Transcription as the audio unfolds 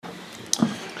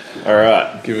All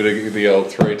right, give it the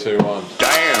old 3, 2, 1.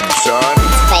 Damn, son.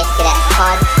 Space Cadets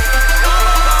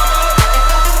Pod.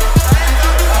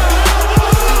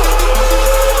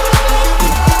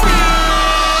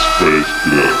 Space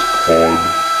Cadets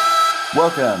Pod.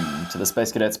 Welcome to the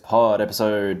Space Cadets Pod,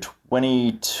 episode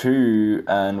 22,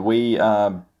 and we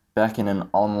are back in an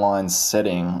online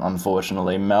setting,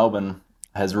 unfortunately. Melbourne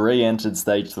has re-entered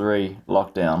stage 3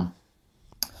 lockdown.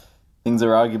 Things are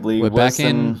arguably We're worse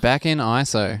back in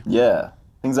ISO. Yeah,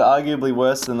 things are arguably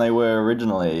worse than they were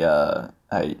originally.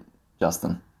 Hey,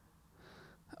 Justin.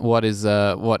 What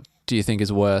do you think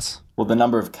is worse Well, the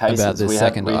number of cases about this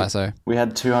second ISO? We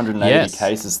had 280 Yes.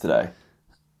 cases today.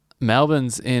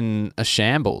 Melbourne's in a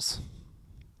shambles,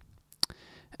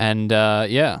 and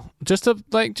just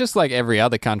like every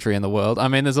other country in the world. I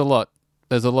mean, there's a lot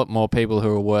more people who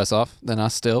are worse off than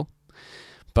us still,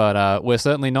 but we're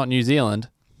certainly not New Zealand.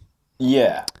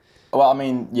 Yeah. Well, I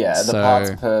mean, yeah, the So-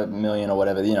 parts per million or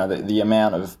whatever, you know, the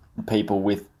amount of people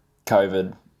with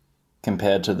COVID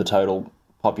compared to the total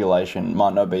population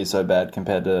might not be so bad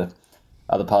compared to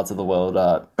other parts of the world.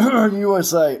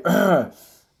 USA.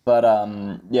 But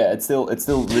yeah, it's still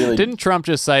really. Didn't Trump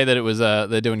just say that it was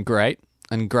they're doing great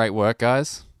and great work,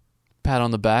 guys? Pat on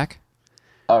the back.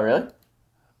 Oh, really?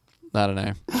 I don't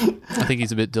know. I think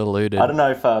he's a bit deluded. I don't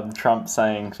know if Trump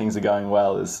saying things are going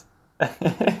well is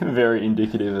very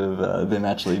indicative of them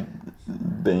actually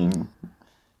being.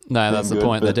 No, that's the good,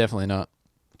 point. They're but- definitely not.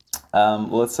 Well,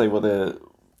 let's see what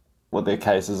their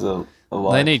cases are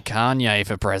like. They need Kanye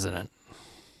for president.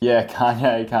 Yeah,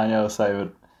 Kanye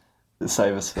will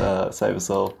save us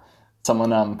all.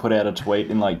 Someone put out a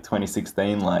tweet in like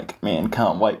 2016, like, man,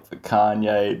 can't wait for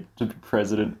Kanye to be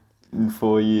president in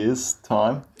 4 years'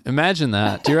 time. Imagine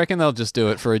that. Do you reckon they'll just do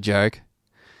it for a joke?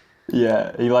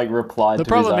 Yeah, he like replied. The to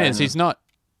problem his is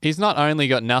he's not only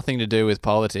got nothing to do with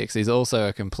politics, he's also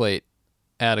a complete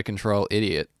out of control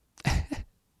idiot.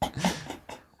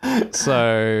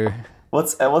 So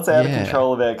What's out of Yeah.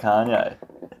 control about Kanye?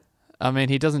 I mean,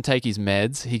 he doesn't take his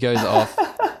meds. He goes off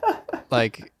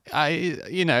like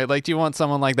do you want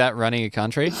someone like that running a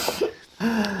country?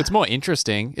 It's more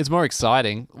interesting. It's more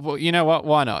exciting. Well, you know what?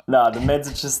 Why not? No, the meds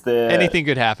are just there. Anything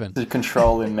could happen. to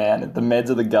control him, man. The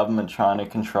meds are the government trying to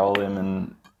control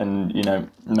him and you know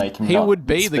make him. He not would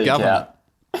be the speak government. out.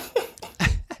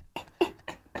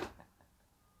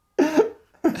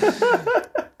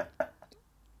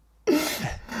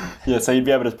 Yeah, so you'd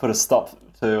be able to put a stop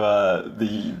to To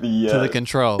the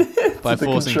control by the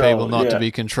forcing control, people not yeah. to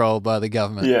be controlled by the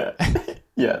government. Yeah,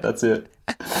 yeah, that's it.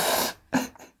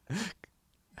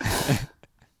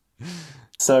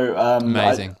 So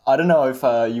Amazing. I don't know if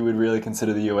you would really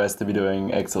consider the US to be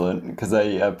doing excellent because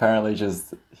they apparently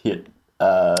just hit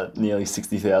nearly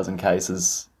 60,000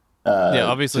 cases. Yeah,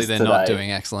 obviously just they're not today.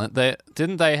 doing excellent.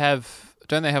 Don't they have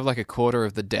like a quarter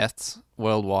of the deaths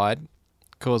worldwide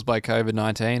caused by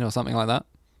COVID-19 or something like that?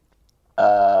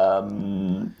 I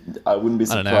wouldn't be I don't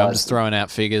surprised. know. I'm just throwing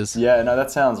out figures. Yeah, no, that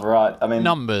sounds right. I mean,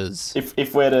 Numbers.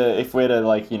 if we're to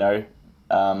like you know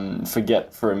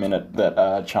forget for a minute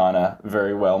that China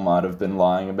very well might have been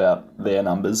lying about their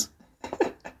numbers.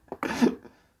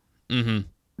 Mm-hmm.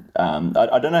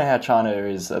 I don't know how China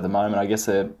is at the moment. I guess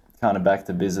they're kind of back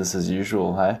to business as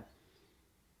usual, hey?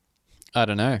 I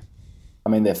don't know. I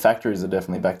mean, their factories are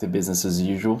definitely back to business as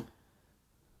usual.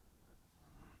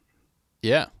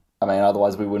 Yeah. I mean,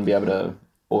 otherwise we wouldn't be able to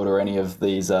order any of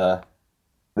these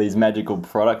magical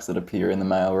products that appear in the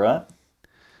mail, right?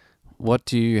 What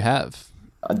do you have?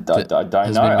 I don't know.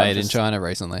 Has been made in China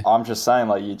recently. I'm just saying,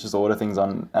 like, you just order things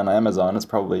on Amazon. It's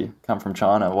probably come from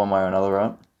China one way or another,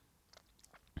 right?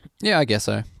 Yeah, I guess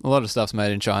so. A lot of stuff's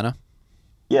made in China.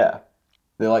 Yeah.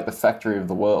 They're like the factory of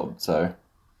the world. So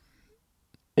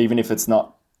even if it's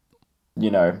not, you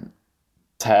know,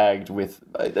 tagged with...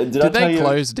 Did they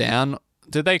close down?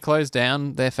 Did they close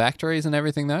down their factories and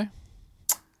everything though?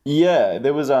 Yeah,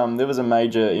 there was a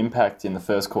major impact in the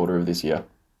first quarter of this year.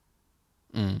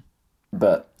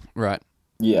 But Right.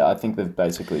 yeah, I think they've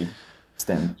basically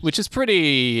stemmed. Which is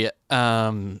pretty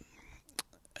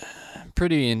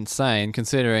insane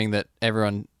considering that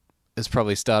everyone has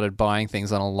probably started buying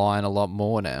things online a lot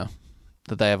more now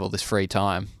that they have all this free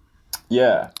time.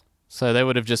 Yeah, So there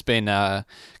would have just been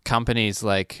companies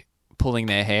like pulling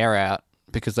their hair out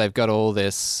because they've got all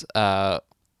this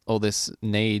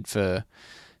need to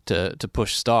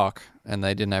push stock and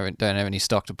they don't have any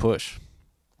stock to push.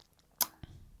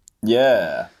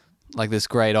 yeah. Like this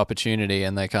great opportunity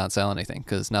and they can't sell anything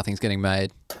because nothing's getting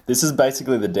made. This is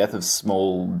basically the death of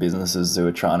small businesses who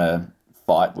are trying to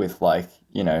fight with, like,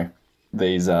 you know,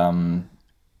 these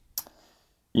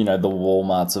you know, the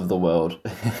Walmarts of the world,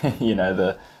 you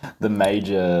know, the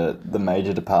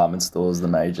major department stores, the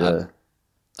major.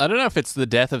 I don't know if it's the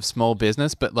death of small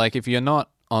business, but like if you're not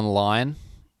online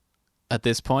at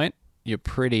this point, you're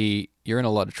in a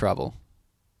lot of trouble.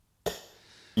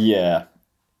 Yeah,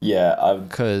 I'd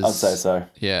 'Cause- say so.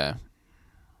 Yeah.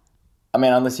 I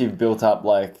mean, unless you've built up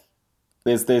like,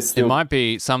 there's It still might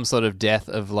be some sort of death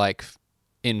of like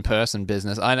in-person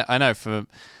business. I know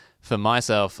for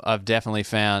myself, I've definitely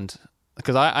found,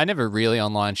 because I never really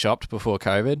online shopped before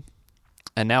COVID,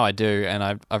 and now I do,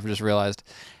 and I've just realized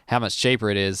how much cheaper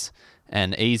it is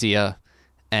and easier,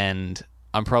 and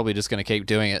I'm probably just going to keep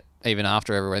doing it even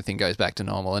after everything goes back to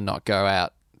normal and not go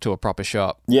out to a proper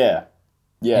shop. yeah,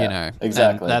 You know,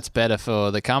 exactly. And that's better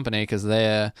for the company because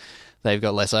they've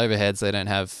got less overheads. They don't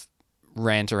have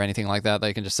rent or anything like that.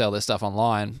 They can just sell their stuff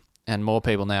online, and more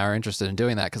people now are interested in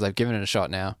doing that because they've given it a shot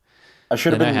now. I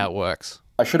should They have know been how it works.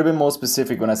 I should have been more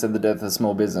specific when I said the death of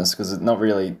small business because it's not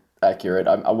really accurate.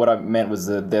 What I meant was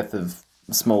the death of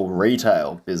small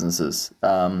retail businesses.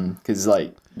 Because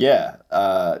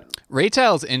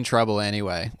Retail's in trouble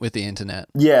anyway with the internet.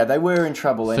 yeah, they were in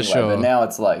trouble anyway. sure. But now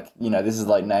it's like, you know, this is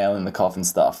like nail in the coffin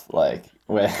stuff. Like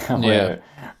where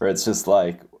it's just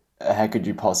like, how could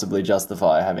you possibly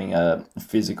justify having a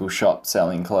physical shop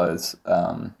selling clothes?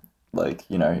 Like,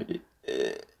 you know,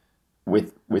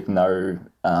 with no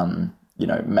you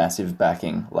know, massive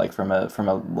backing like from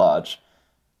a large.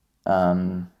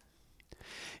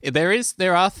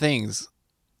 There are things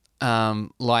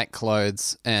like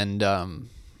clothes and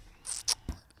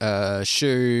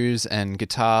shoes and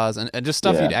guitars and just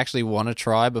stuff Yeah. you'd actually want to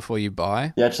try before you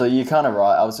buy. Yeah, actually, you're kind of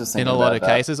right. I was just In thinking a lot about of that.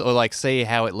 cases, or like see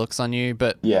how it looks on you,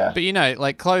 but Yeah. you know,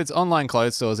 like online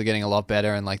clothes stores are getting a lot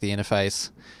better, and like the interface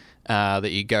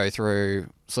that you go through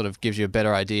sort of gives you a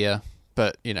better idea.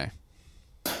 But you know,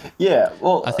 Yeah,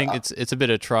 well, I think it's a bit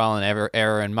of trial and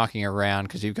error and mucking around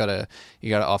because you got to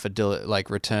offer like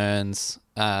returns,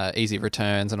 easy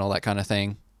returns and all that kind of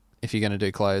thing if you're going to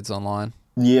do clothes online.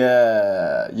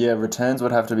 yeah, returns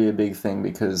would have to be a big thing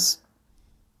because,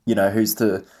 you know, who's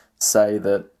to say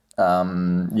that,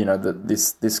 you know, that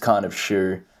this kind of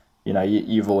shoe, you know,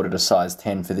 you've ordered a size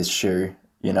 10 for this shoe,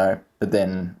 you know, but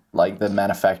then like the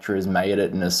manufacturer's made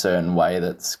it in a certain way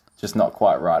that's just not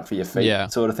quite right for your feet, Yeah.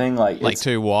 sort of thing. Like it's,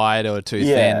 Too wide or too thin.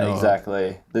 yeah, Or,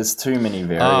 exactly. There's too many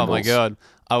variables. Oh my god!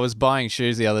 I was buying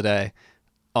shoes the other day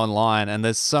online, and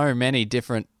there's so many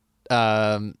different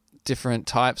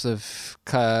types of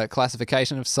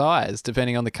classification of size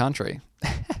depending on the country.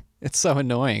 It's so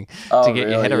annoying Oh, to get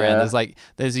your head really? around. Yeah.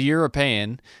 There's a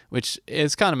European, which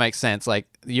is kind of makes sense. Like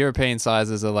the European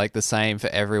sizes are like the same for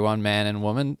everyone, man and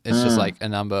woman. It's just like a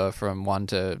number from 1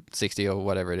 to 60 or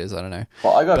whatever it is. I don't know.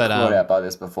 Well, I got But, caught out by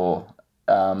this before.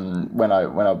 When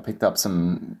I picked up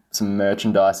some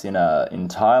merchandise in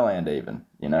Thailand, even,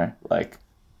 you know, like,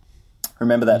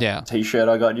 remember that Yeah. T-shirt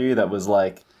I got you that was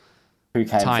like, who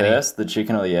came Tiny. first, the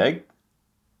chicken or the egg?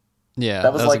 Yeah,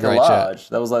 That was like a great large. shirt.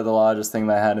 That was like the largest thing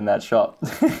they had in that shop,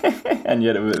 and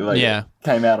yet it was like Yeah.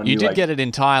 came out on you. You did like, get it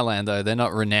in Thailand though. They're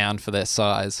not renowned for their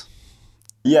size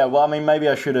yeah. Well, I mean, maybe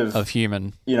I should have of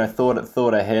human. you know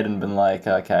thought ahead and been like,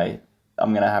 okay,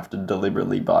 I'm gonna have to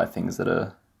deliberately buy things that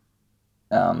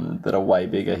are way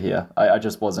bigger here. I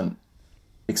just wasn't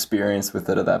experienced with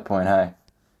it at that point. Hey,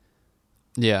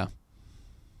 Yeah.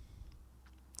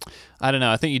 I don't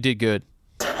know. I think you did good.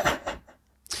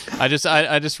 I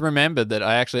just remembered that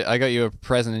I got you a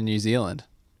present in New Zealand,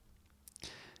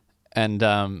 and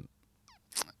I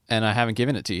haven't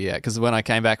given it to you yet because when I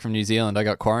came back from New Zealand, I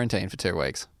got quarantined for 2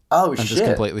 weeks. oh I shit! just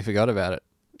completely forgot about it.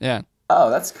 Yeah. Oh,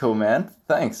 that's cool, man.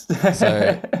 Thanks.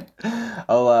 So-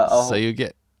 I'll So you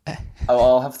get.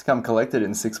 I'll have to come collect it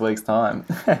in 6 weeks' time.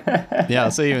 Yeah,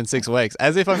 I'll see you in 6 weeks.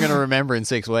 As if I'm going to remember in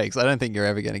 6 weeks. I don't think you're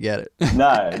ever going to get it. No.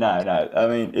 I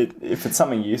mean, if it's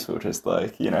something useful, just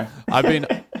like, you know.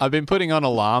 I've been putting on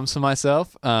alarms for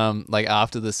myself, like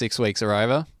after the 6 weeks are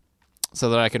over, so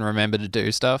that I can remember to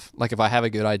do stuff. Like if I have a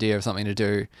good idea of something to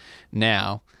do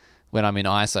now, when I'm in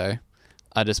ISO,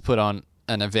 I just put on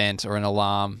an event or an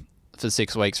alarm for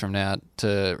 6 weeks from now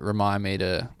to remind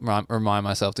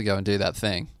myself to go and do that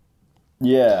thing.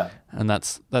 Yeah. And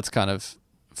that's kind of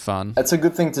fun. It's a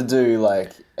good thing to do,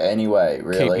 like, anyway, Keep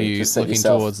really. you Just set looking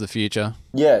yourself. towards the future.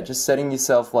 Yeah, just setting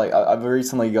yourself, like, I've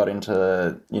recently got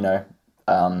into, you know,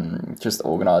 just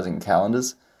organizing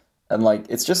calendars. And, like,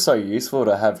 it's just so useful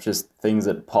to have just things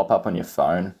that pop up on your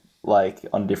phone, like,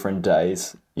 on different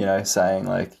days, you know, saying,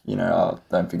 like, you know, oh,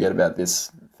 don't forget about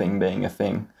this thing being a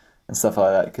thing and stuff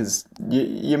like that. Because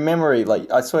your memory, like,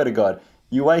 I swear to God,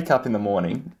 you wake up in the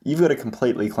morning, you've got a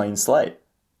completely clean slate.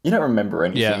 You don't remember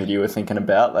anything Yeah. that you were thinking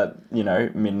about at,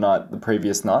 midnight the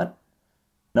previous night?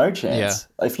 No chance.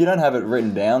 If you don't have it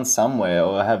written down somewhere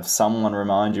or have someone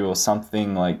remind you or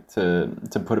something like to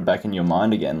put it back in your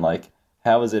mind again, like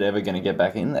how is it ever going to get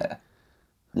back in there?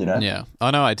 You know? Yeah. Oh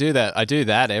no, I do that. I do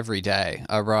that every day.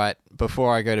 I write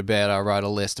before I go to bed. I write a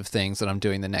list of things that I'm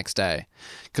doing the next day,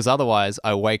 because otherwise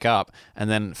I wake up and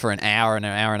then for an hour and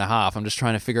a half, I'm just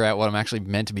trying to figure out what I'm actually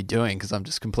meant to be doing because I'm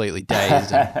just completely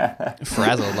dazed and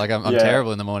frazzled. Like I'm Yeah.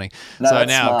 terrible in the morning. No, So that's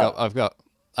now smart.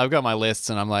 I've got my lists,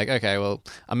 and I'm like, okay, well,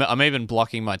 I'm even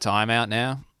blocking my time out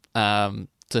now.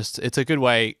 Just it's a good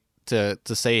way to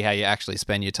see how you actually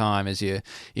spend your time is you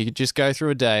just go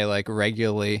through a day like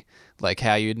regularly, like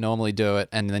how you'd normally do it,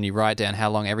 and then you write down how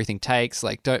long everything takes.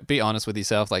 Like, don't be honest with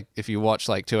yourself. Like if you watch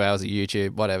like 2 hours of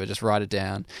YouTube, whatever, just write it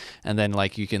down, and then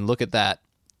like you can look at that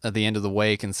at the end of the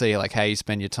week and see like how you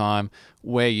spend your time,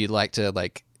 where you'd like to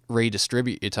like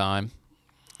redistribute your time,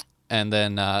 and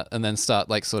then start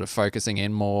like sort of focusing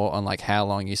in more on like how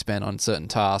long you spend on certain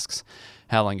tasks,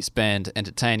 how long you spend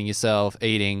entertaining yourself,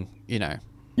 eating,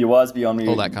 You're wise beyond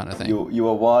your, all that kind of thing. You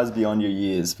are wise beyond your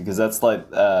years, because that's like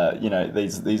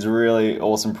these really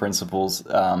awesome principles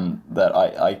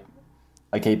that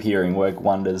I keep hearing work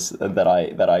wonders, that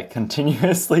I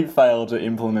continuously fail to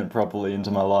implement properly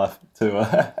into my life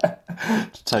to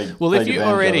take. Well, take advantage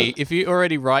of it. if you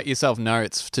already write yourself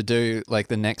notes to do like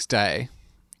the next day,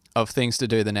 of things to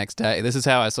do the next day, this is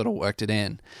how I sort of worked it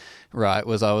in, right?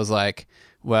 Was I was like,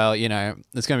 well,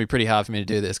 it's going to be pretty hard for me to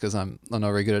do this because I'm not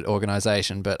very good at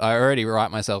organization, but I already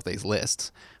write myself these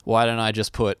lists. Why don't I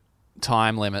just put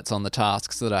time limits on the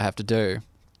tasks that I have to do?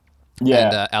 Yeah.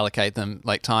 And allocate them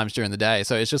like times during the day.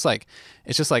 So it's just like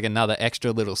another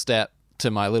extra little step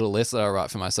to my little list that I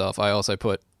write for myself. I also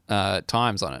put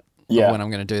times on it of when I'm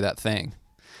going to do that thing.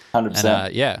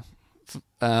 100%.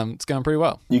 And it's going pretty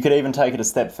well. You could even take it a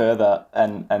step further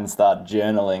and start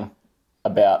journaling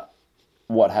about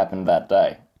what happened that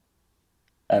day,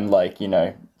 and like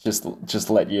just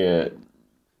let your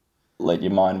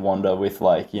mind wander with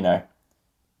like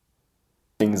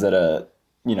things that are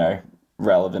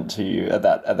relevant to you at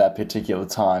that particular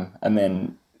time, and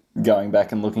then going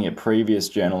back and looking at previous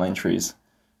journal entries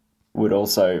would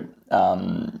also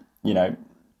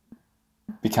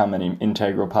become an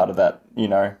integral part of that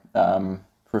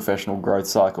professional growth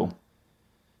cycle.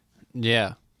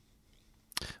 Yeah.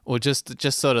 Or just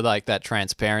sort of like that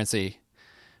transparency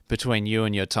between you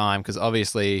and your time, because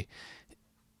obviously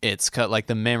it's like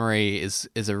the memory is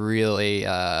a really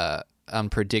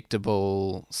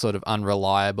unpredictable, sort of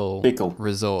unreliable Fickle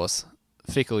resource.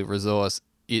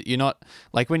 You're not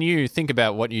like, when you think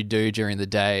about what you do during the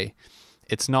day,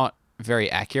 it's not very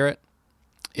accurate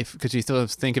because you sort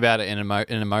of think about it in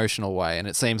an emotional way, and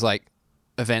it seems like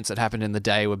events that happened in the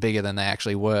day were bigger than they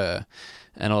actually were,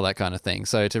 and all that kind of thing.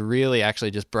 So to really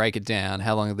actually just break it down,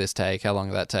 how long did this take? How long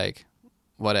did that take?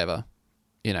 Whatever.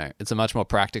 It's a much more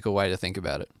practical way to think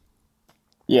about it.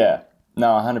 Yeah, no,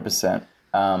 100%.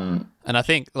 And I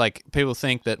think like people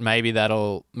think that maybe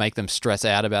that'll make them stress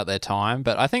out about their time,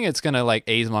 but I think it's going to like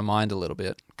ease my mind a little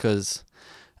bit, because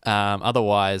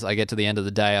otherwise I get to the end of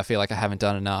the day, I feel like I haven't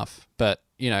done enough. But,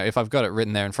 if I've got it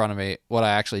written there in front of me, what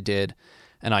I actually did,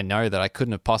 and I know that I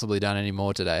couldn't have possibly done any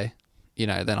more today,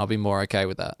 then I'll be more okay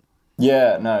with that.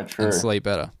 Yeah, no, true. And sleep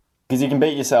better. Because you can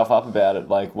beat yourself up about it,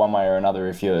 like one way or another.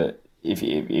 If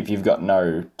you've got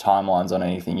no timelines on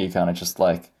anything, you kind of just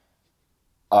like,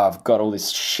 I've got all this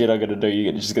shit I got to do.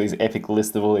 You just got this epic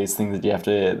list of all these things that you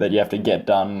have to get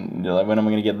done. You're like, when am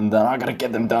I going to get them done? I got to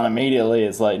get them done immediately.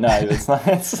 It's like, no, it's not.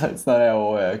 It's not how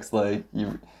it works. Like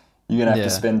you're gonna have to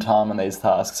spend time on these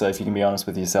tasks. So if you can be honest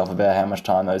with yourself about how much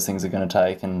time those things are going to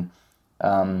take, and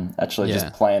actually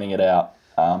just planning it out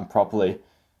properly,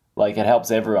 like it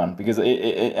helps everyone, because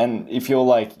it and if you're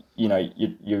like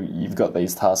you've got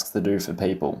these tasks to do for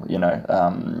people, you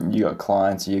got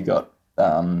clients, you got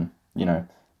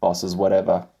bosses,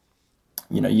 whatever,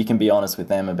 you can be honest with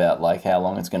them about like how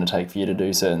long it's going to take for you to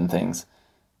do certain things.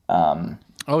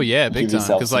 Oh yeah, big give time.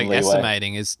 yourself Because some like leeway.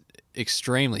 estimating is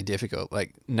extremely difficult,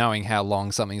 like knowing how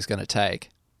long something's going to take.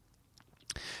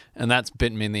 And that's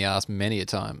bitten me in the ass many a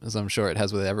time, as I'm sure it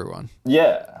has with everyone.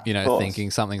 Yeah, of course.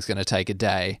 Thinking something's going to take a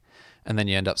day, and then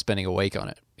you end up spending a week on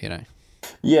it,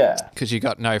 Yeah. because you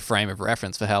got no frame of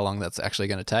reference for how long that's actually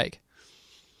going to take.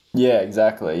 Yeah,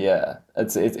 exactly. Yeah,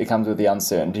 it comes with the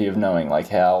uncertainty of knowing like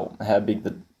how big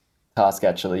the task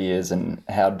actually is and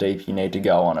how deep you need to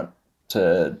go on it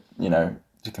to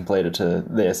to complete it to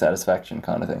their satisfaction,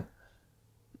 kind of thing.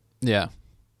 Yeah.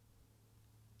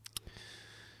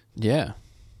 Yeah.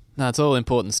 No, it's all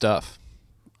important stuff,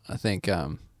 I think.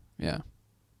 Yeah.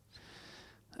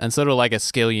 and sort of like a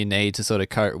skill you need to sort of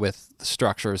cope with the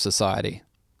structure of society,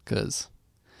 because,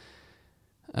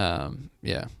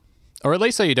 yeah, or at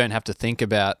least so you don't have to think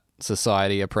about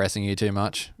society oppressing you too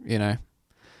much. You know,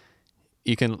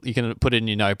 you can put it in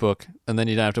your notebook, and then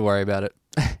you don't have to worry about it.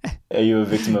 Are you a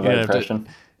victim of oppression?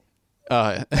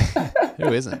 Oh,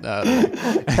 who isn't?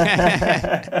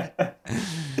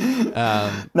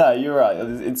 No, you're right.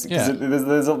 It's 'cause Yeah.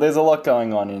 there's a lot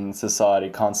going on in society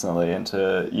constantly, and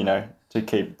to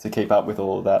keep up with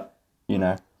all of that,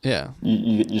 Yeah.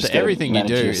 you just So gotta everything you manage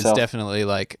do it is yourself. definitely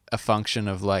like a function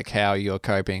of like how you're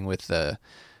coping with the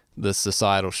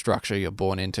societal structure you're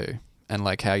born into, and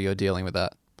like how you're dealing with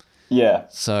that. Yeah,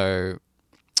 So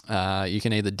you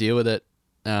can either deal with it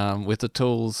with the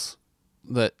tools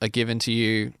that are given to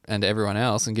you and everyone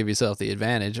else and give yourself the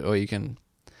advantage, or you can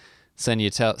send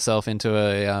yourself into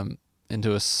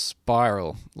a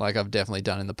spiral, like I've definitely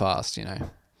done in the past.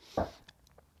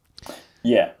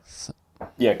 yeah,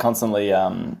 constantly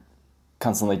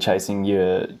chasing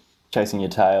your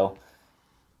tail,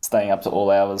 staying up to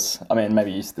all hours. I mean,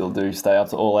 maybe you still do stay up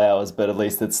to all hours, but at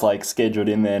least it's like scheduled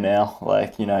in there now.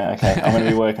 Like, okay, I'm going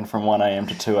to be working from 1 a.m.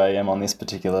 to 2 a.m. on this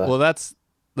particular. Well, that's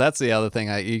the other thing.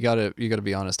 You gotta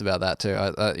be honest about that too.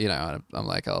 I'm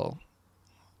like,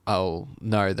 I'll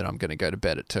know that I'm going to go to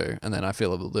bed at 2, and then I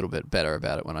feel a little bit better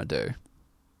about it when I do.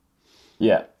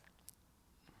 Yeah,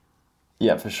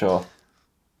 for sure.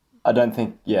 I don't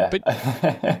think. Yeah.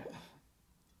 But-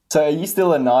 So, are you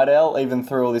still a night owl even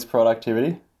through all this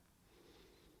productivity?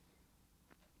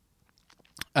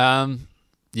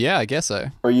 Yeah, I guess so.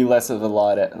 Or are you less of a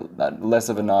night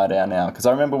owl now? Because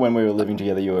I remember when we were living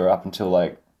together, you were up until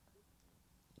like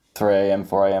 3 a.m.,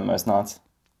 4 a.m. most nights.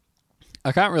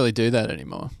 I can't really do that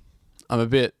anymore. I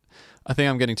think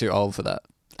I'm getting too old for that.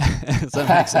 Does that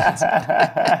make sense?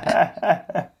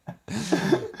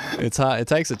 It's hard. It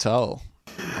takes a toll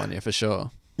on you for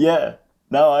sure. Yeah.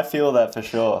 No, I feel that for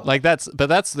sure. Like that's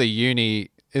the uni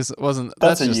that's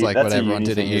just like what everyone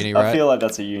did at uni, I right? feel like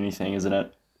that's a uni thing, isn't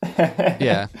it?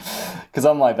 Yeah. Because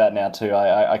I'm like that now too.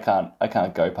 I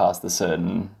can't go past a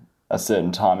certain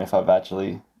time if I've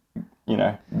actually,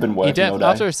 been working all day.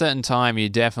 After a certain time, you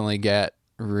definitely get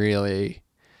really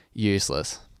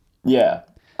useless. Yeah,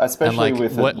 And especially like,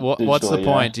 with what's the digitally,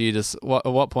 point? Do you just at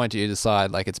what point do you decide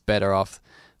like it's better off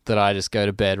that I just go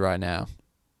to bed right now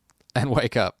and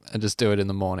wake up and just do it in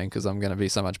the morning because I'm going to be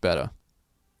so much better?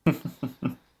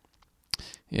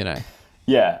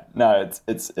 Yeah, no,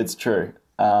 it's true.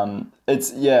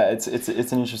 It's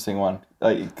an interesting one.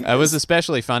 Like, It was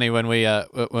especially funny when we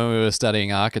were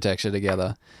studying architecture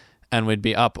together, and we'd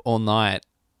be up all night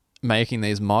making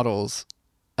these models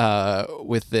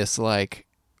with this like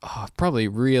probably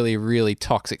really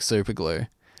toxic super glue.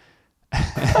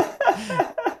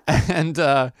 and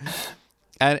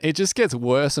it just gets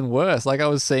worse and worse. Like I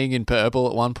was seeing in purple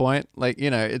at one point. Like,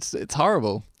 it's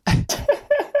horrible.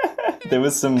 there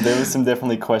was some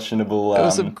definitely questionable. There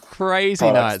was some crazy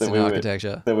products nights in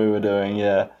architecture. that we were doing.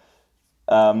 Yeah.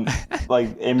 How much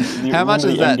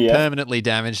has that MDF? permanently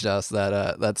damaged us?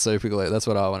 That super glue. That's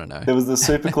what I want to know. There was the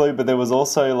super glue, but there was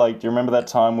also like, do you remember that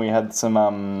time we had some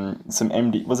was it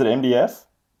MDF?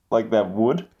 Like that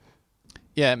wood?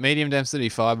 Yeah, medium density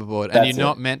fiberboard, and That's you're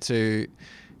not meant to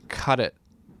cut it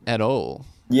at all,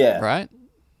 Yeah. right?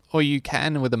 Or you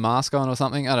can with a mask on or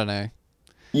something. I don't know.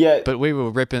 Yeah. But we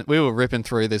were ripping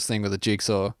through this thing with a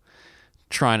jigsaw,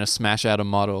 trying to smash out a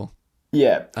model.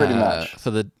 Yeah, pretty much.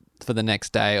 For the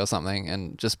next day or something,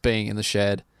 and just being in the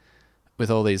shed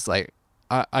with all these like,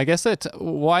 I guess that.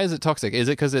 Why is it toxic? Is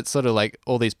it because it's sort of like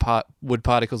all these wood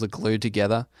particles are glued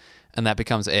together, and that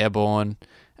becomes airborne,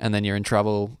 and then you're in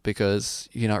trouble because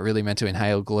you're not really meant to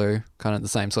inhale glue? Kind of the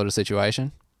same sort of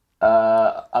situation.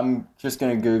 I'm just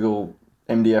going to Google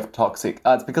MDF toxic.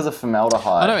 It's because of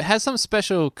formaldehyde. Oh no, it has some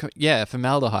special.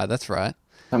 Formaldehyde. That's right.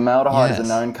 Formaldehyde is Yes. a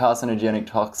known carcinogenic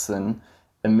toxin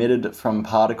emitted from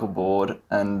particle board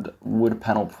and wood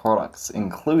panel products,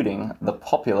 including the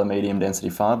popular medium density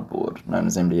fiberboard known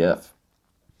as MDF.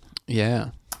 Yeah.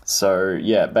 So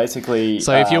yeah, basically.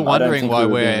 So if you're wondering why we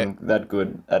were we're- being that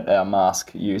good at our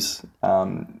mask use,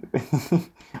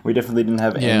 we definitely didn't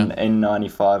have Yeah.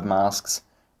 N95 masks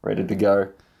ready to go.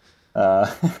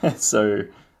 So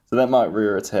that might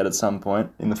rear its head at some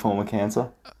point in the form of cancer.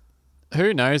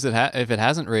 Who knows if it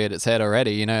hasn't reared its head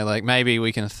already? Like maybe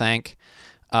we can thank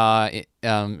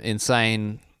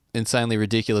insanely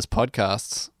ridiculous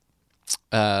podcasts.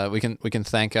 We can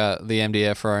thank the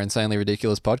MDF for our insanely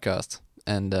ridiculous podcasts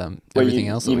and everything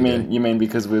else that we do. You mean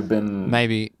because we've been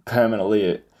Maybe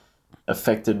permanently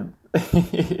affected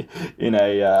in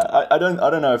a. I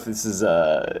don't know if this is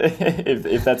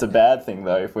if that's a bad thing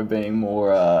though. If we're being more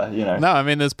No, I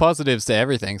mean there's positives to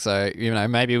everything. So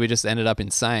maybe we just ended up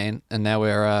insane, and now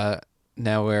we're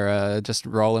just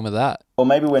rolling with that. Or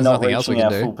maybe we're There's not nothing else we reaching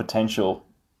can our do. full potential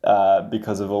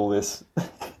because of all this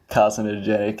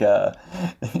carcinogenic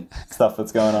stuff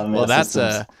that's going on in Well, our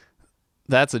systems.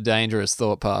 that's a dangerous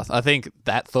thought path. I think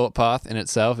that thought path in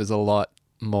itself is a lot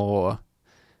more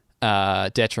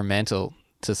detrimental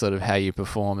to sort of how you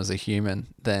perform as a human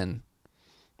than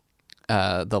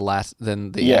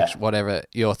whatever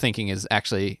you're thinking is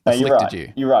actually No, afflicted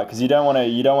you. You're right, because you don't want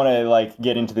to like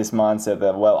get into this mindset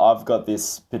that, well, I've got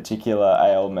this particular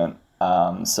ailment,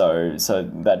 so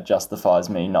that justifies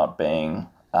me not being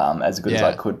as good as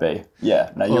I could be.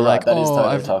 Yeah, no, you're Or right. like, That is "Oh,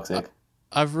 totally toxic.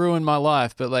 I've ruined my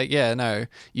life," but like, yeah, no,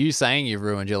 you saying you've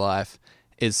ruined your life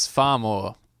is far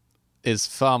more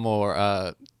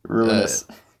Ruinous.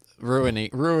 ruining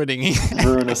Ruinous. ruining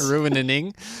ruinous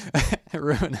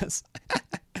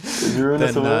Is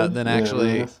ruinous a word? than Yeah,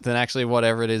 ruinous. actually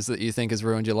whatever it is that you think has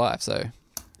ruined your life. So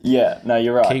Yeah, no,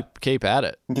 you're right. keep at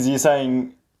it. Because you're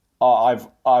saying, oh,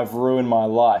 I've ruined my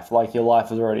life, like your life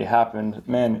has already happened.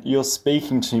 Man, you're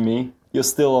speaking to me. You're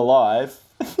still alive.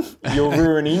 You're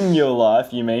ruining your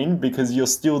life, you mean, because you're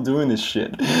still doing this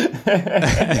shit.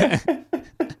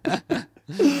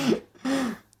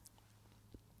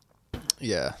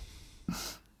 Yeah.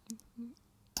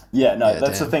 Yeah, no, Yeah,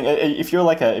 that's damn. the thing. If you're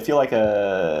like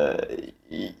a,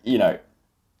 you know,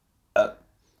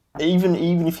 even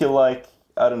if you're like,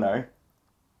 I don't know,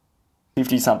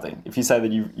 50 something, if you say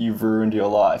that you've ruined your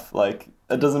life, like,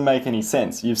 it doesn't make any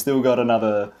sense. You've still got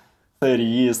another 30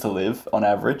 years to live on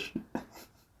average.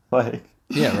 Like,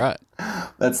 Yeah, right.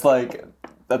 that's like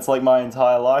my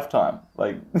entire lifetime,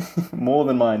 like more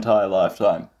than my entire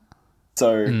lifetime.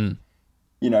 So,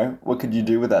 you know, what could you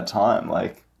do with that time?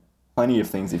 Like, plenty of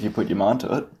things if you put your mind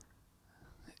to it.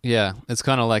 Yeah, it's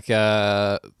kind of like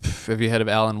have you heard of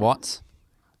Alan Watts?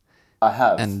 I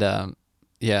have. And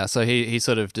yeah, so he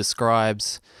sort of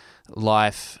describes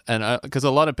life, and because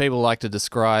a lot of people like to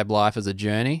describe life as a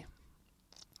journey,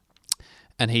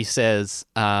 and he says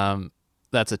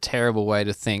that's a terrible way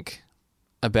to think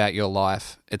about your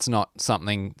life. It's not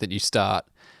something that you start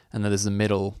and then there's a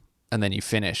middle and then you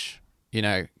finish. You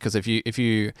know, because if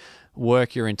you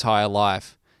work your entire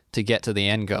life to get to the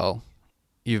end goal,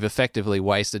 you've effectively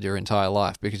wasted your entire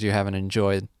life because you haven't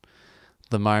enjoyed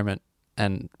the moment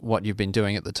and what you've been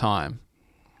doing at the time.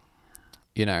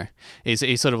 You know, he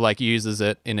sort of like uses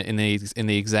it in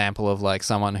the example of like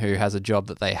someone who has a job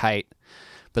that they hate,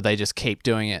 but they just keep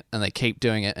doing it and they keep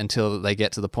doing it until they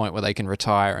get to the point where they can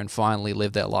retire and finally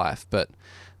live their life. But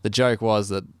the joke was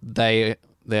that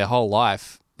their whole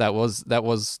life, that was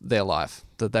their life,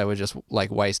 that they were just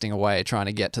like wasting away trying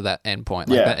to get to that end point.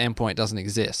 Like that end point doesn't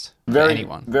exist for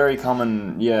anyone. Very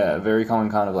common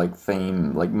kind of like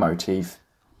theme, like motif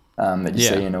that you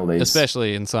see in all these.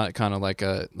 Especially in kind of like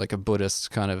a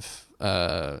Buddhist kind of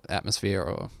atmosphere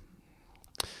or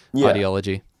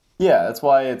ideology. Yeah, that's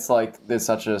why it's like there's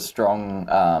such a strong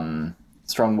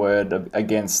word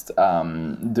against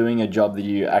doing a job that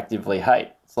you actively hate.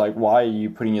 It's like, why are you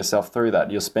putting yourself through that?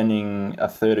 You're spending a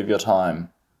third of your time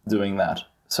doing that.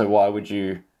 So why would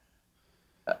you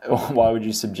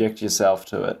subject yourself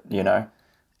to it, you know?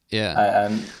 Yeah.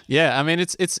 Yeah, I mean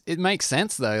it makes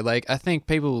sense though. Like I think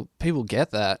people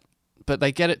get that, but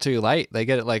they get it too late. They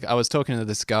get it like I was talking to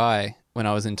this guy when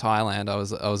I was in Thailand. I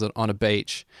was on a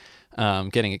beach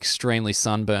getting extremely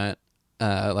sunburnt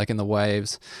like in the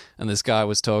waves, and this guy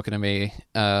was talking to me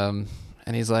and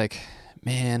he's like,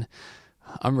 "Man,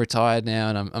 I'm retired now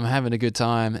and I'm having a good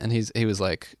time." And he was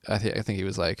like, I think he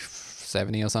was like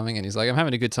 70 or something, and he's like, "I'm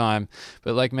having a good time,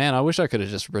 but like, man, I wish I could have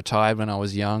just retired when I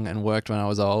was young and worked when I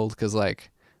was old, because like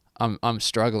I'm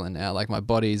struggling now, like my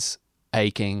body's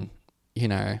aching, you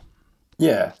know."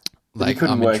 Yeah. But like you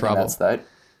couldn't I'm work in trouble. in that state.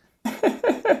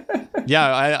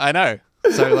 Yeah, I know.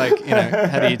 So like, you know,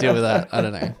 how do you deal with that? I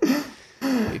don't know.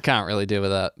 You can't really deal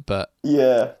with that, but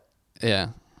Yeah. yeah.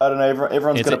 I don't know.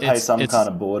 Everyone's got to pay it's- some it's- kind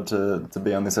of board to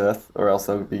be on this earth, or else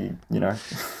they'll be, you know.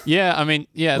 Yeah, I mean,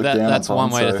 yeah, Look down that's upon,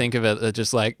 one way to so- think of it. That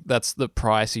just like that's the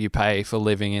price you pay for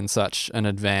living in such an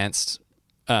advanced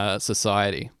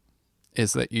society,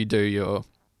 is that you do your,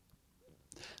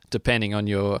 depending on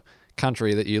your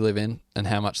country that you live in and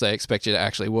how much they expect you to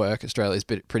actually work. Australia's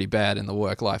pretty bad in the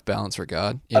work-life balance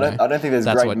regard. I don't think there's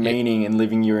That's great what meaning in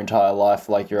living your entire life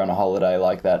like you're on a holiday,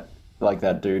 like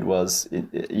that dude was,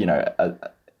 you know,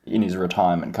 in his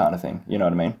retirement kind of thing. You know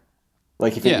what I mean?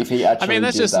 Like if he actually I mean,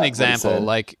 that's did just that, an what he example. said.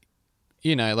 Like,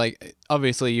 you know, like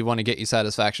obviously you want to get your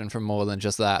satisfaction from more than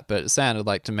just that, but it sounded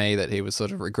like to me that he was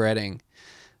sort of regretting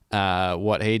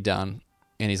what he'd done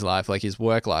in his life. Like his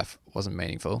work life wasn't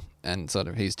meaningful, and sort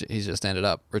of he's just ended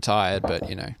up retired. But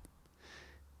you know,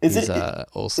 Is he's it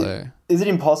also is it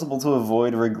impossible to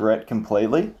avoid regret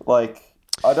completely? Like,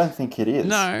 I don't think it is.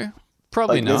 no,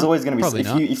 probably Like, not. there's always going to Probably be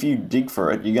not. if you dig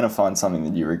for it, you're going to find something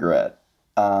that you regret.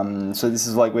 So this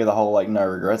is like where the whole like no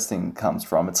regrets thing comes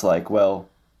from. It's like, well,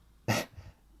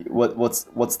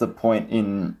 what's the point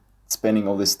in spending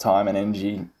all this time and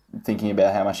energy thinking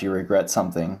about how much you regret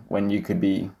something when you could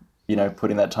be, you know,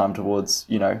 putting that time towards,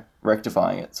 you know,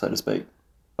 rectifying it, so to speak,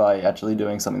 by actually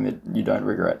doing something that you don't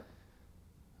regret.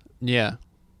 Yeah.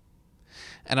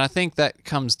 And I think that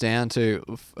comes down to,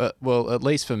 well, at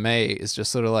least for me, is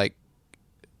just sort of like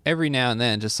every now and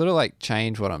then, just sort of like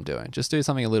change what I'm doing. Just do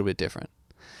something a little bit different.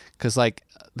 Because like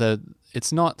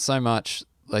it's not so much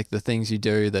like the things you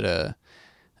do that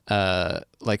are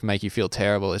like make you feel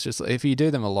terrible. It's just if you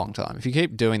do them a long time, if you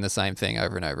keep doing the same thing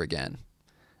over and over again,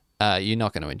 you're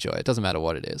not going to enjoy it. It doesn't matter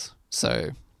what it is. So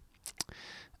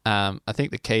I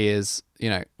think the key is, you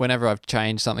know, whenever I've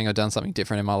changed something or done something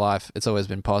different in my life, it's always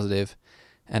been positive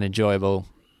and enjoyable.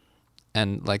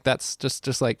 And like that's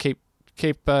just like keep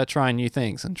trying new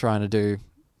things and trying to do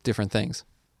different things.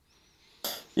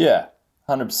 Yeah,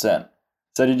 100%.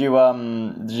 So did you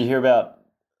hear about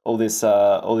all this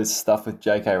stuff with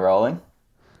J.K. Rowling?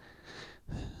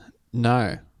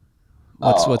 No.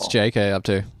 What's Oh. JK up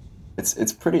to?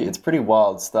 It's pretty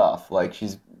wild stuff. Like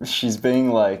she's being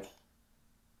like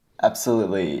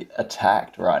absolutely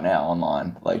attacked right now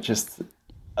online. Like just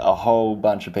a whole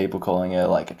bunch of people calling her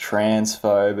like a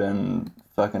transphobe and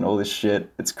fucking all this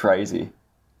shit. It's crazy.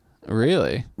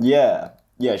 Really? Yeah.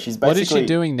 She's basically. What is she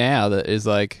doing now that is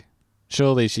like,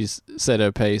 surely she's said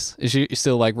her piece. Is she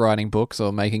still like writing books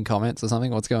or making comments or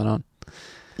something? What's going on?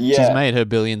 Yeah. She's made her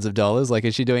billions of dollars. Like,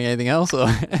 is she doing anything else? Or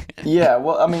Yeah,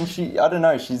 well, I mean, I don't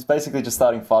know. She's basically just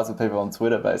starting fights with people on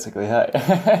Twitter, basically. Hey. Oh,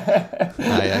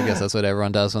 yeah, I guess that's what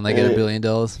everyone does when they get $1 billion.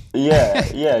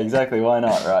 Yeah, exactly. Why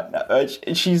not,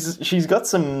 right? She's got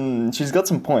some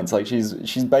points. Like she's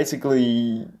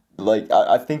basically like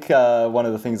I think one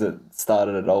of the things that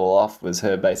started it all off was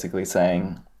her basically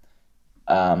saying,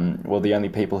 well, the only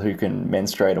people who can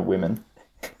menstruate are women.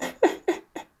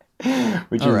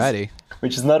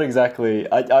 Which is not exactly.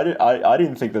 I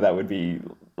didn't think that would be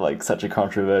like such a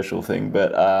controversial thing,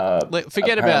 but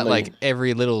Forget about apparently- like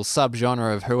every little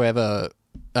subgenre of whoever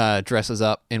dresses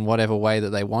up in whatever way that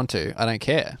they want to. I don't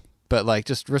care, but like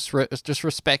just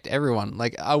respect everyone.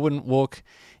 Like I wouldn't walk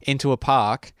into a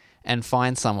park and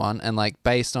find someone and like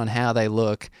based on how they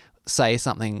look say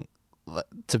something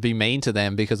to be mean to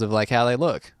them because of like how they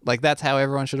look. Like that's how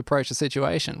everyone should approach the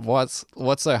situation. What's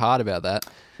so hard about that?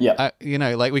 Yeah. You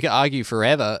know, like we could argue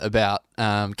forever about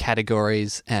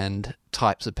categories and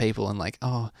types of people and like,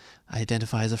 oh, I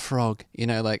identify as a frog. You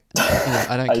know, like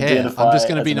I don't care. Identify I'm just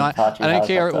going to as be an nice. Apache I don't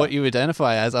care helicopter. what you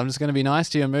identify as. I'm just going to be nice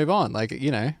to you and move on. Like,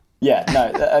 you know, Yeah, no,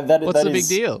 what's that the is-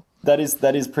 big deal? That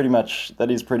is pretty much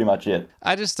it.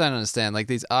 I just don't understand like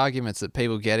these arguments that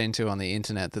people get into on the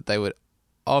internet that they would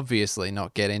obviously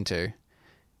not get into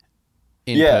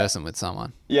in Yeah. person with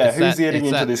someone. Yeah, It's who's that- getting it's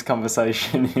into that- this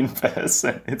conversation in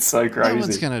person? It's so No one's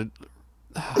crazy. gonna.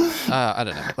 I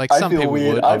don't know. Like I some feel people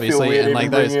weird. would I feel obviously, weird and like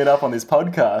even those bringing it up on this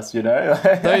podcast. You know,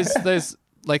 those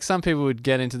like some people would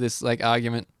get into this like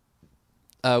argument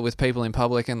with people in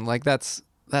public, and like that's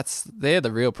they're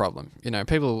the real problem. You know,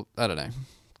 people. I don't know.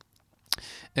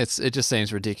 It just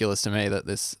seems ridiculous to me that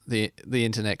the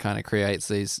internet kind of creates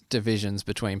these divisions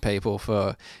between people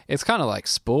for. It's kind of like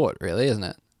sport, really, isn't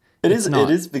it? it It's is. not-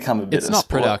 It is become a bit. It's of not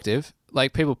sport. productive.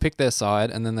 Like people pick their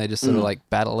side and then they just sort of like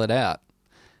battle it out.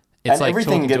 It's And like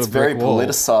everything talking to gets a very brick wall.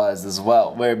 politicized as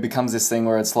well, where it becomes this thing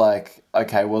where it's like,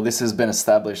 okay, well, this has been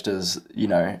established as, you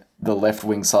know, the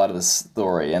left-wing side of the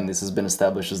story, and this has been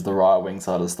established as the right-wing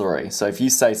side of the story. So if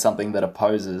you say something that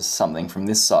opposes something from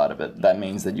this side of it, that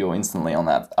means that you're instantly on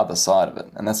that other side of it.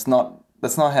 And that's not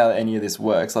how any of this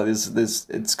works. Like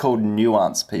it's called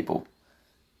nuance, people.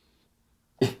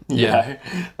 Yeah.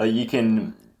 Like you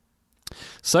can.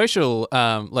 Social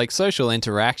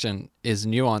interaction is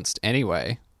nuanced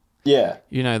anyway. Yeah.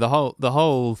 You know, the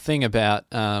whole thing about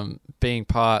being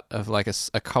part of like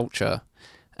a culture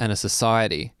and a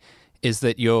society is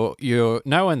that you're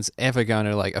no one's ever going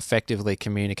to like effectively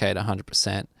communicate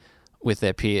 100% with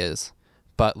their peers,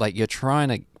 but like you're trying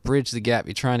to bridge the gap.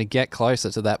 You're trying to get closer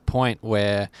to that point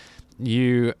where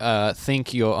you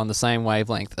think you're on the same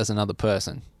wavelength as another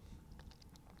person.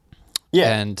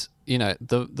 Yeah. And you know,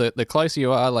 the closer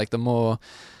you are, like the more,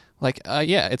 like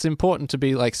yeah, it's important to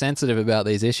be like sensitive about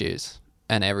these issues.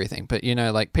 and everything. But, you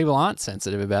know, like, people aren't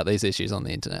sensitive about these issues on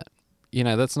the internet. You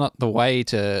know, that's not the way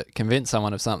to convince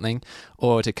someone of something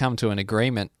or to come to an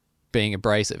agreement being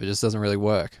abrasive. It just doesn't really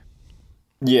work.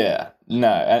 Yeah,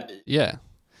 no, Yeah.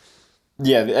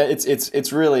 yeah,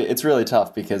 it's really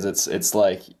tough because it's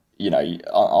like, you know,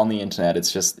 on the internet,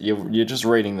 it's just you're just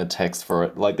reading the text for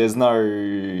it. Like, there's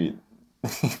no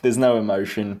there's no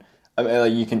emotion. I mean,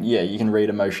 like, you can read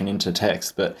emotion into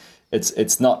text, but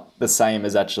it's not the same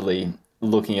as actually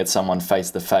looking at someone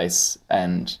face to face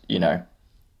and, you know,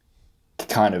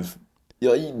 kind of,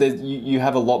 you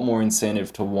have a lot more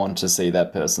incentive to want to see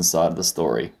that person's side of the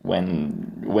story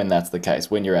when that's the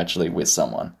case, when you're actually with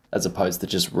someone, as opposed to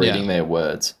just reading their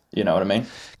words. You know what I mean?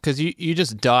 Because you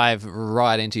just dive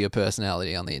right into your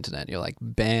personality on the internet. You're like,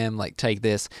 bam, like, take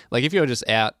this. Like, if you're just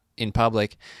out in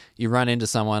public, you run into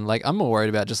someone, like, I'm more worried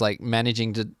about just, like,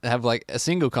 managing to have, like, a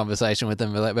single conversation with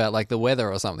them about, like, the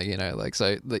weather or something, you know, like,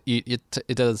 so that you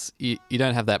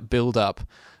don't have that build up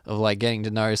of, like, getting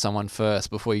to know someone first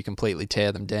before you completely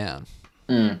tear them down.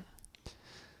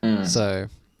 So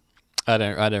I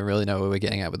don't really know where we're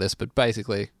getting at with this, but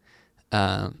basically,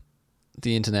 the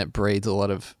internet breeds a lot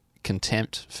of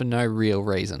contempt for no real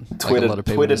reason. Twitter, like, a lot of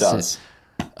people Twitter does.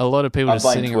 A lot of people I just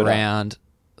blame sitting Twitter.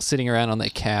 around on their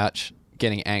couch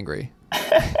getting angry.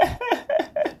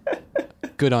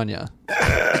 Good on ya.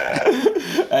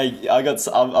 Hey,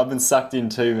 I've been sucked in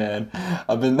too, man.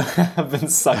 I've been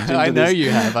sucked into I know this. you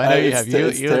have. I know you have.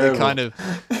 You're the kind of.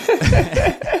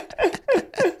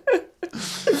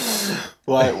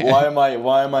 Why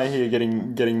am I here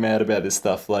getting mad about this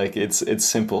stuff? Like, it's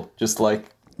simple. Just, like,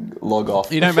 log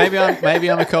off. You know, maybe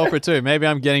I'm a culprit too. Maybe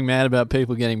I'm getting mad about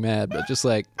people getting mad, but just,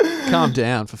 like, calm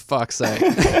down, for fuck's sake.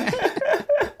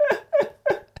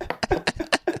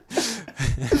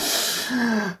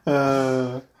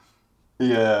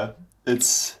 Yeah,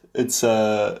 it's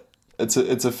a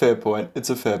fair point. It's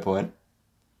a fair point.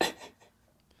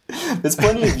 There's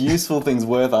plenty of useful things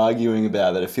worth arguing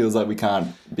about that it feels like we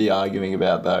can't be arguing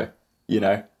about, though. You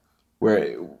know,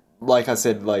 where, like I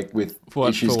said, like, with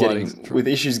issues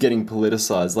getting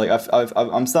politicized. Like,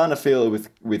 I'm starting to feel it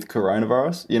with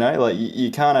coronavirus. You know, like,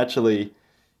 you can't actually,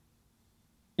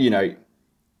 you know,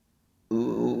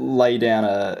 lay down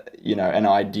an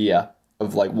idea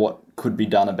of, like, what could be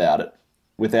done about it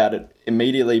without it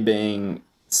immediately being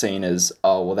seen as,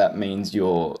 oh, well, that means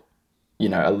you're, you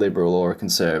know, a liberal or a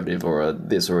conservative or a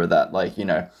this or a that. Like, you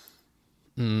know,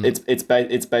 it's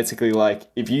basically like,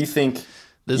 if you think,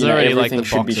 there's you know, already, everything like, the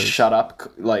should be boxes. shut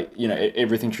up, like, you know,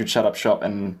 everything should shut up shop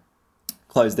and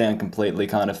close down completely,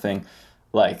 kind of thing.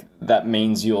 Like, that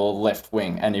means you're left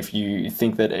wing, and if you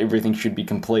think that everything should be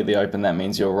completely open, that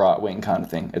means you're right wing, kind of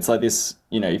thing. It's like this,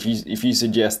 you know, if you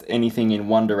suggest anything in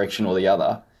one direction or the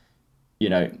other, you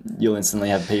know, you'll instantly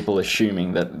have people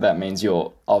assuming that means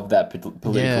you're of that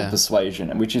political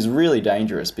persuasion, which is really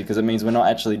dangerous because it means we're not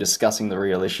actually discussing the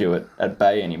real issue at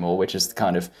bay anymore. We're just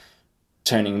kind of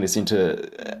turning this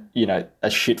into, you know,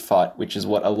 a shit fight, which is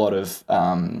what a lot of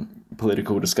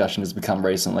political discussion has become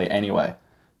recently anyway.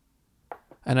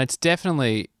 And it's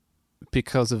definitely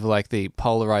because of, like, the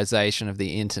polarization of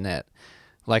the internet.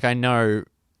 Like, I know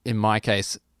in my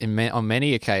case, on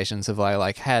many occasions have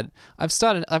I've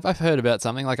heard about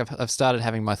something, like, I've started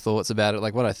having my thoughts about it,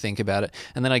 like what I think about it,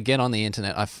 and then I get on the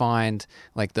internet, I find,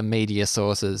 like, the media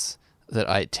sources that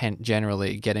I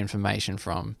generally get information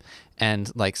from,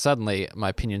 and, like, suddenly my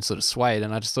opinion's sort of swayed,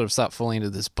 and I just sort of start falling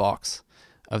into this box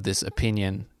of this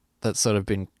opinion that's sort of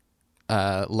been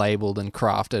labeled and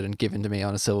crafted and given to me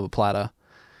on a silver platter.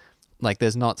 Like,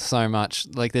 there's not so much,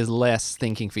 like, there's less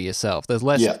thinking for yourself. There's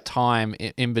less time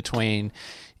in between,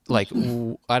 like,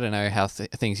 I don't know how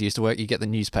things used to work. You get the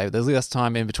newspaper. There's less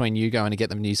time in between you going to get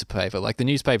the newspaper. Like, the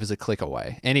newspaper's a click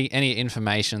away. Any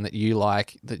information that you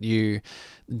like, that you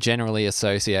generally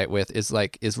associate with is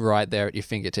right there at your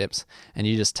fingertips. And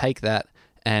you just take that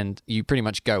and you pretty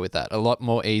much go with that a lot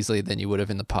more easily than you would have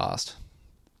in the past.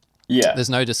 Yeah. There's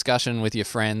no discussion with your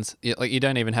friends. Like, you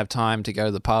don't even have time to go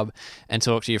to the pub and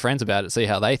talk to your friends about it, see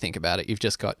how they think about it.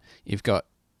 You've got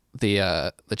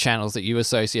the channels that you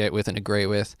associate with and agree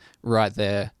with right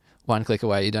there, one click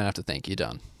away. You don't have to think. You're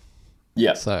done.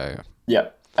 Yeah. So. Yeah,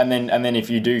 and then if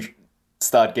you do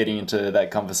start getting into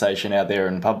that conversation out there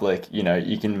in public, you know,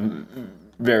 you can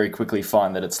very quickly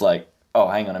find that it's like, oh,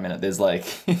 hang on a minute. There's, like,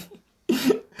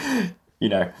 you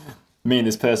know, me and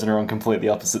this person are on completely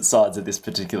opposite sides of this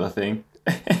particular thing.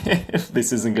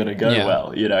 This isn't going to go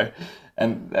well, you know?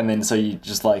 And then so you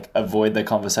just, like, avoid the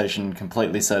conversation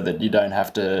completely so that you don't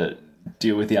have to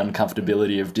deal with the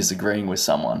uncomfortability of disagreeing with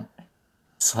someone.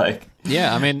 It's like...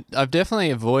 Yeah, I mean, I've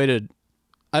definitely avoided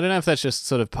I don't know if that's just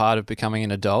sort of part of becoming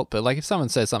an adult, but like if someone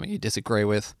says something you disagree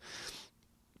with,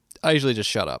 I usually just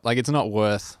shut up. Like it's not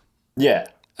worth, Yeah.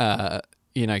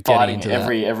 getting Fighting into that.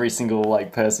 every single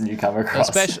like person you come across.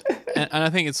 Especially, and I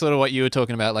think it's sort of what you were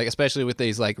talking about, like especially with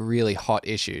these like really hot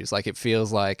issues. Like it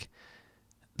feels like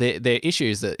they're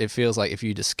issues that it feels like if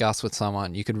you discuss with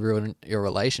someone, you could ruin your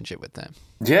relationship with them.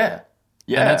 Yeah.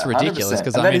 Yeah. And that's ridiculous 100%.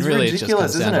 because And I that mean, is really, it just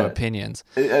ridiculous, comes down isn't to it? opinions.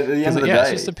 At the end of the Yeah, it's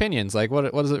day. just opinions. Like,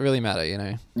 what does it really matter? You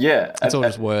know, Yeah. it's all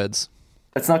just words.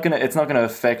 It's not gonna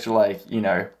affect like,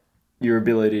 your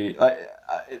ability. Like,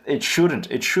 it shouldn't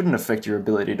affect your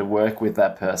ability to work with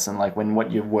that person. Like when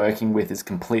what you're working with is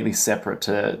completely separate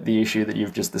to the issue that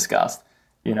you've just discussed.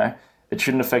 It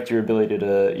shouldn't affect your ability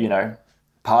to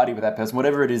party with that person,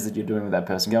 whatever it is that you're doing with that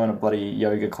person. Go in a bloody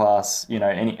yoga class.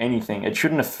 Anything. It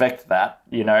shouldn't affect that.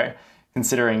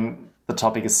 Considering the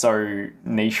topic is so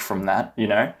niche from that.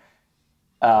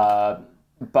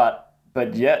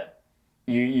 But yet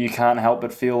you can't help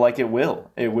but feel like it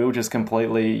will. It will just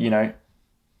completely,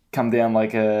 come down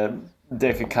like a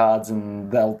deck of cards, and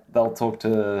they'll talk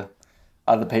to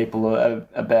other people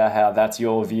about how that's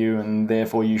your view and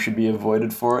therefore you should be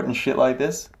avoided for it and shit like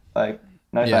this. Like,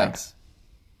 no Yeah. thanks.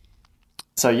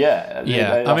 So yeah.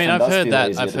 I mean, I've heard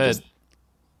that. I've heard.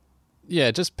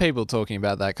 Yeah, just people talking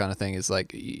about that kind of thing is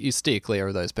like you steer clear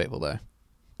of those people though.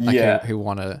 Like who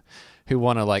want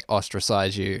to like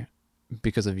ostracize you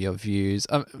because of your views.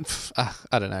 I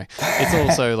don't know. It's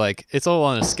also like it's all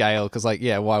on a scale because like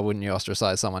why wouldn't you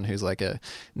ostracize someone who's like a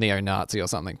neo-Nazi or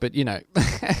something? But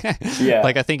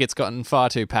like I think it's gotten far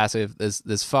too passive.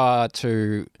 There's far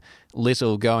too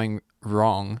little going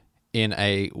wrong in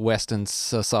a Western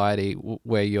society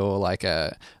where you're like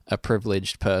a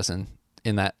privileged person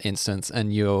in that instance,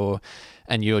 and you're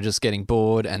just getting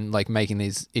bored and like making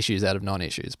these issues out of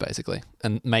non-issues basically,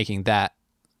 and making that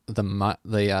the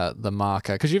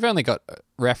marker, because you've only got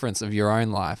reference of your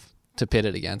own life to pit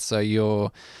it against. So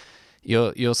you're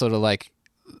sort of like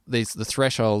the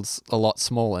threshold's a lot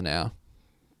smaller now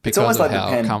because of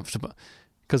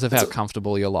how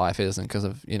comfortable your life is, and because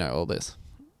of all this.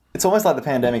 It's almost like the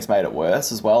pandemic's made it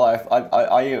worse as well. I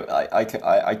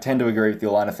tend to agree with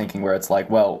your line of thinking where it's like,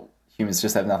 well, humans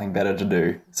just have nothing better to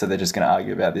do, so they're just going to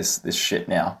argue about this shit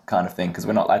now, kind of thing, because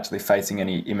we're not actually facing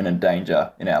any imminent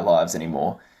danger in our lives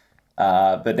anymore.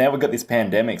 But now we've got this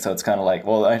pandemic, so it's kind of like,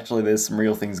 well, actually, there's some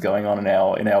real things going on in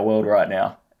our world right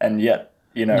now, and yet,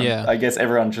 I guess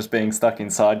everyone just being stuck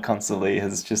inside constantly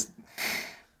has just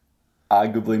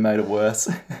arguably made it worse.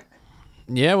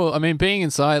 Yeah, well, I mean, being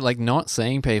inside, like not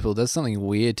seeing people, does something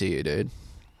weird to you, dude.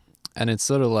 And it's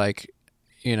sort of like,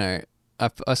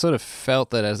 I sort of felt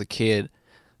that as a kid,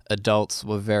 adults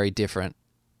were very different.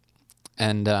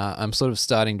 And I'm sort of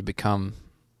starting to become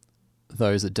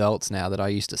those adults now that I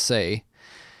used to see.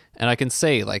 And I can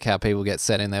see like how people get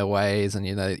set in their ways, and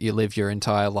you live your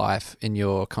entire life in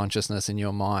your consciousness, in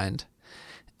your mind.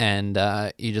 And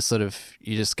you just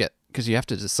get, because you have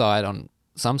to decide on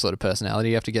some sort of personality,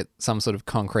 you have to get some sort of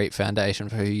concrete foundation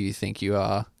for who you think you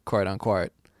are, quote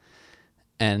unquote.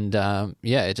 And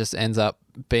it just ends up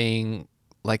being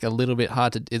like a little bit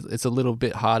hard to, it's a little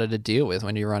bit harder to deal with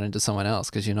when you run into someone else,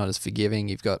 because you're not as forgiving.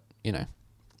 You've got,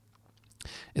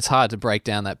 it's hard to break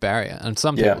down that barrier, and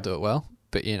some people do it well,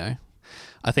 but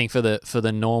I think for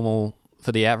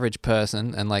the average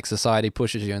person, and like society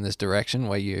pushes you in this direction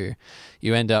where you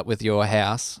end up with your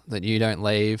house that you don't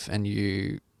leave, and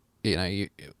you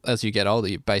as you get older,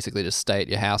 you basically just stay at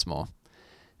your house more,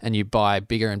 and you buy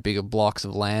bigger and bigger blocks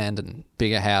of land and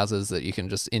bigger houses that you can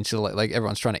just insulate. Like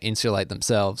everyone's trying to insulate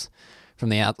themselves from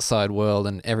the outside world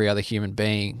and every other human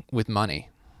being with money.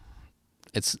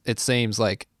 It seems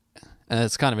like, and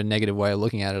it's kind of a negative way of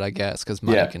looking at it, I guess, because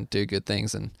money can do good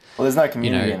things. And well, there's no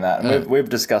community in that. And we've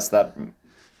discussed that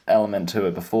element to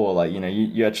it before. Like,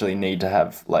 you actually need to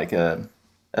have like a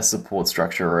support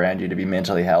structure around you to be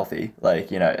mentally healthy. Like,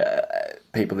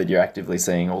 people that you're actively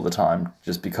seeing all the time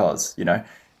just because,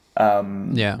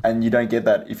 and you don't get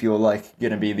that if you're like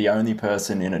going to be the only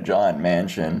person in a giant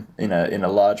mansion, in a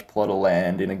large plot of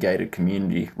land, in a gated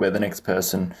community where the next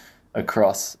person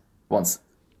across wants,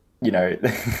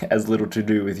 as little to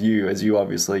do with you as you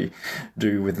obviously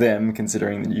do with them,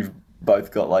 considering that you've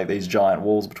both got like these giant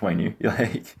walls between you,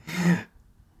 like,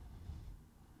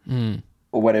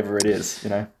 or whatever it is,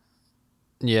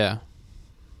 Yeah,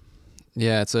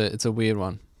 it's a weird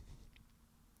one.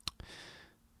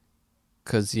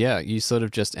 Because you sort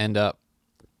of just end up,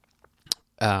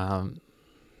 I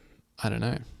don't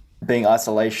know, being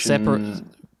isolation, separate,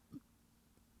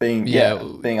 being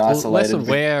isolated, less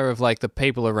aware of like the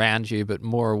people around you, but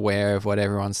more aware of what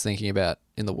everyone's thinking about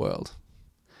in the world.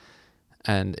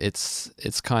 and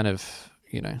it's kind of,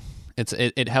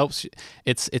 it helps.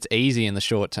 It's easy in the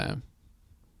short term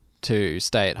to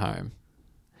stay at home,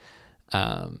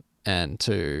 and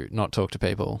to not talk to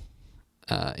people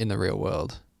in the real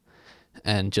world,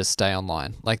 and just stay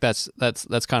online. Like that's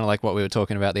kind of like what we were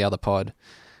talking about the other pod,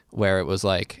 where it was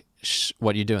like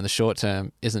what you do in the short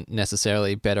term isn't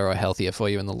necessarily better or healthier for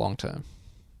you in the long term,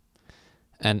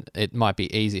 and it might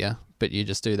be easier, but you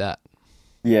just do that.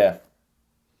 Yeah.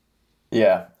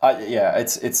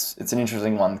 It's an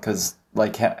interesting one because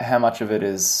like how much of it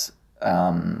is,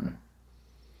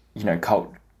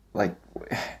 like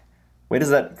where does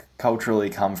that culturally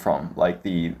come from? Like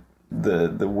the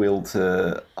will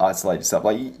to isolate yourself.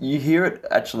 Like you hear it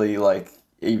actually, like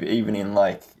even in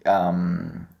like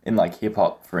hip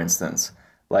hop, for instance.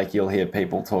 Like you'll hear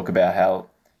people talk about how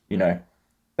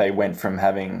they went from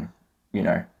having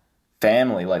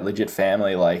family, like legit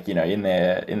family, like in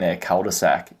their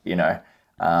cul-de-sac,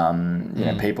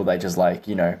 people they just like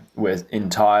were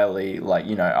entirely like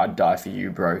I'd die for you,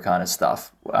 bro, kind of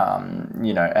stuff,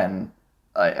 and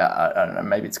I don't know,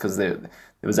 maybe it's because there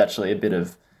was actually a bit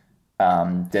of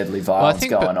deadly violence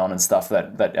going on and stuff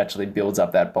that actually builds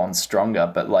up that bond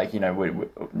stronger. But like you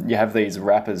have these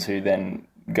rappers who then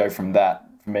go from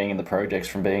being in the projects,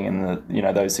 from being in the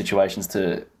those situations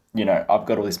to I've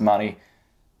got all this money,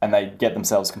 and they get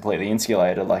themselves completely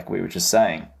insulated, like we were just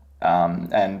saying,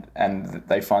 and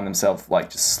they find themselves like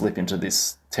just slip into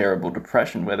this terrible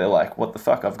depression where they're like, what the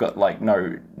fuck, I've got like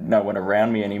no one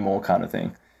around me anymore, kind of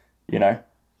thing.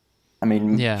 I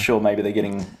mean, yeah. Sure, maybe they're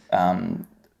getting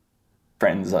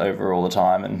friends over all the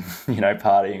time and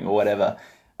partying or whatever,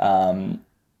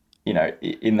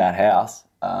 in that house,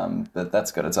 but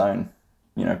that's got its own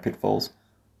pitfalls.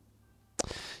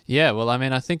 Yeah, well, I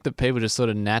mean, I think that people just sort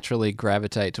of naturally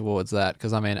gravitate towards that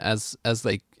because, I mean, as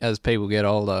people get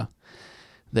older,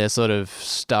 they're sort of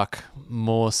stuck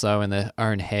more so in their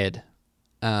own head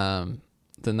than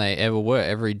they ever were.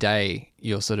 Every day,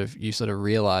 you sort of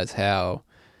realize how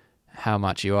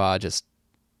much you are just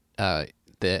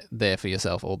there for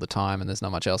yourself all the time, and there's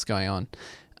not much else going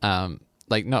on.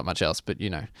 Like not much else, but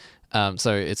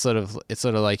so it's sort of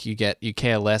like you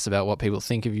care less about what people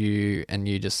think of you, and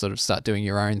you just sort of start doing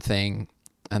your own thing,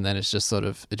 and then it just sort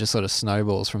of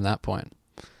snowballs from that point,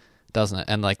 doesn't it?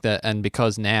 And like that, and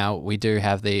because now we do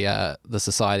have the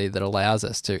society that allows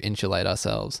us to insulate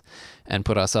ourselves and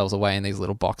put ourselves away in these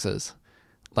little boxes,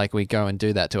 like we go and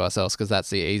do that to ourselves because that's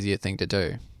the easier thing to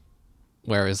do.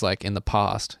 Whereas like in the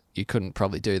past, you couldn't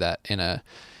probably do that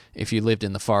if you lived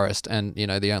in the forest and,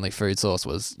 the only food source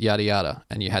was yada yada,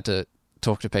 and you had to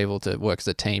talk to people to work as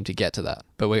a team to get to that.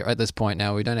 But we're at this point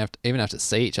now, we don't have to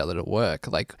see each other to work.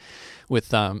 Like with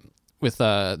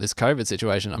this COVID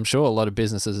situation, I'm sure a lot of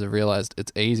businesses have realized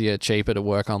it's easier, cheaper to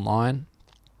work online,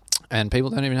 and people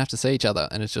don't even have to see each other.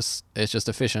 And it's just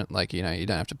efficient. Like, you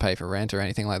don't have to pay for rent or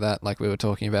anything like that, like we were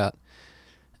talking about.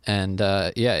 And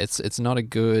it's not a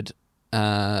good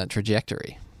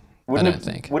trajectory. I don't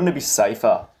think. Wouldn't it be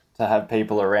safer to have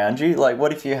people around you? Like,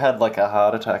 what if you had like a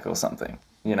heart attack or something?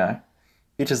 You're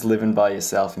just living by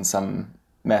yourself in some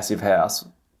massive house.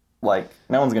 Like,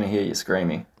 no one's going to hear you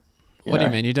screaming. What do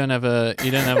you mean? You don't have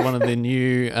one of the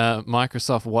new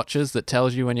Microsoft watches that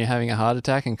tells you when you're having a heart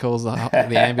attack and calls the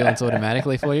ambulance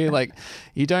automatically for you? Like,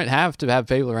 you don't have to have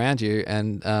people around you,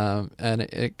 and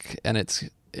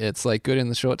it's like good in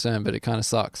the short term, but it kind of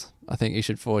sucks. I think you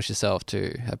should force yourself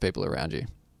to have people around you.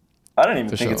 I don't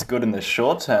even think it's good in the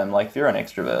short term. Like if you're an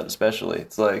extrovert, especially,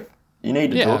 it's like you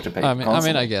need to talk to people. I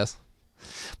mean, I guess,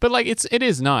 but like it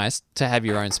is nice to have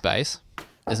your own space,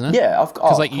 isn't it? Yeah, of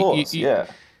course.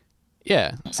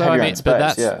 Yeah. So I mean, but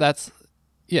that's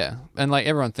and like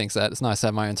everyone thinks that it's nice to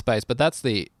have my own space, but that's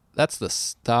the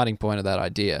starting point of that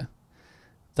idea,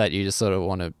 that you just sort of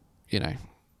want to,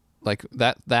 like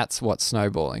that's what's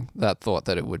snowballing. That thought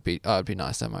that it'd be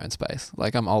nice to have my own space.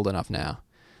 Like I'm old enough now.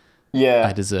 Yeah,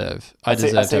 I deserve to have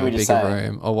a bigger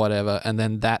room or whatever, and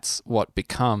then that's what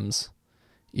becomes,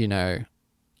 you're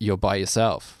by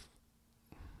yourself.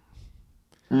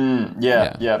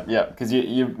 Yeah. Because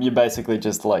you basically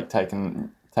just like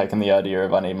taking the idea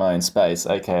of I need my own space,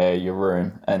 aka your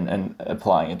room, and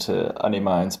applying it to I need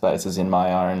my own space as in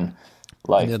my own,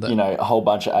 like a whole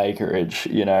bunch of acreage,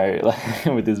 like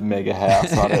with this mega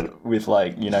house on it with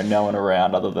like no one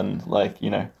around other than like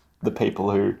the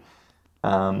people who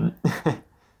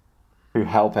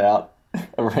help out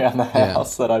around the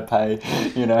house that I pay.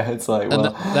 It's like,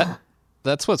 well, and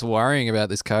that's what's worrying about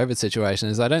this COVID situation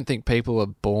is I don't think people are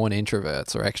born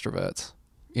introverts or extroverts.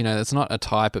 You know, it's not a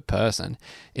type of person.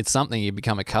 It's something you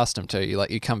become accustomed to. You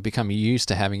become used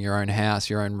to having your own house,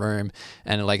 your own room,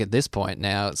 and like at this point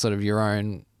now, it's sort of your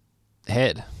own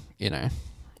head. You know,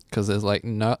 because there's like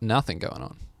nothing going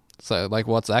on. So like,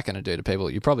 what's that going to do to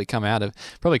people? You probably come out of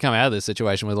this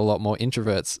situation with a lot more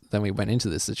introverts than we went into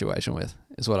this situation with.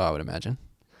 Is what I would imagine.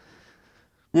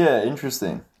 Yeah,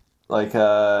 interesting. Like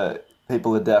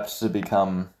people adapt to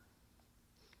become,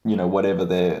 you know, whatever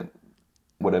their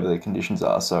conditions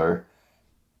are. So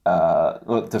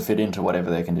to fit into whatever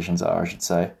their conditions are, I should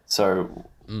say. So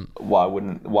why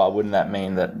wouldn't that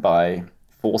mean that by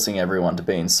forcing everyone to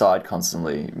be inside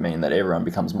constantly mean that everyone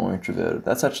becomes more introverted?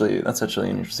 That's actually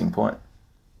an interesting point.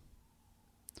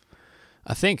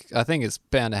 I think it's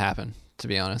bound to happen, to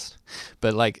be honest.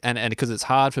 But like, and because it's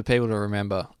hard for people to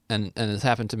remember, and it's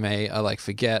happened to me. I like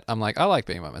forget. I'm like, I like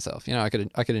being by myself. You know, I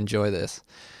could enjoy this.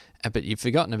 But you've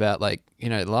forgotten about, like, you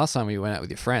know, the last time you went out with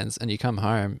your friends and you come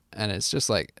home and it's just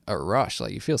like a rush.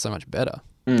 Like, you feel so much better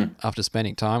after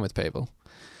spending time with people.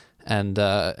 And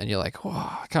you're like,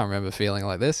 oh, I can't remember feeling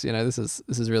like this. You know, this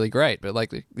is really great. But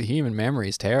like the human memory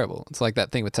is terrible. It's like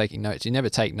that thing with taking notes. You never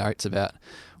take notes about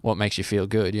what makes you feel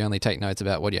good. You only take notes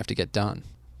about what you have to get done.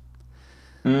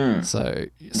 So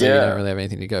you don't really have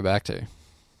anything to go back to.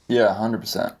 Yeah,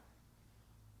 100%.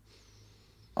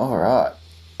 All right.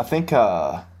 I think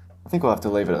we'll have to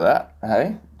leave it at that.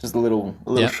 Hey, just a little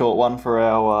short one for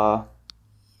our.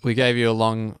 We gave you a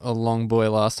long boy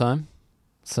last time,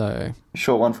 so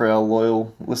short one for our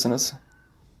loyal listeners.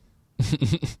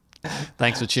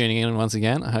 Thanks for tuning in once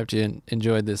again. I hope you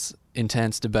enjoyed this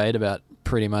intense debate about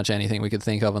pretty much anything we could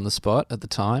think of on the spot at the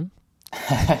time.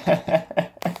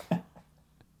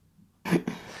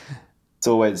 It's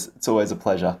always a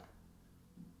pleasure.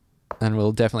 And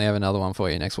we'll definitely have another one for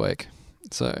you next week.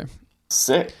 So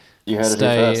sick. You heard it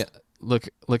here first.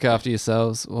 Look after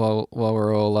yourselves while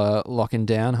we're all locking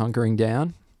down, hunkering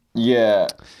down. Yeah.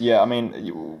 I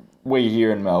mean, we're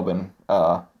here in Melbourne,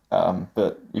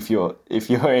 but if you're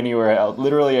anywhere else,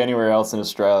 literally anywhere else in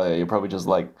Australia, you're probably just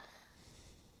got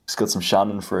some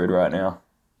Schadenfreude right now.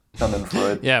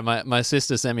 Schadenfreude. Yeah, my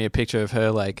sister sent me a picture of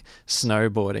her like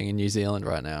snowboarding in New Zealand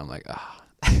right now. I'm like,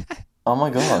 oh my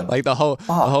god! Like the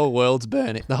whole world's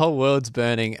burning. The whole world's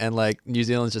burning, and like New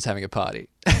Zealand's just having a party.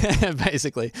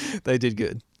 Basically, they did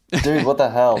good. Dude, what the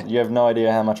hell? You have no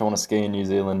idea how much I want to ski in New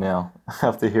Zealand now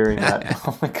after hearing that.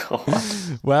 Oh my god.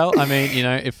 Well, I mean, you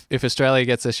know, if Australia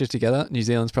gets their shit together, New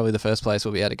Zealand's probably the first place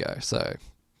we'll be able to go. So,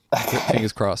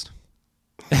 fingers crossed.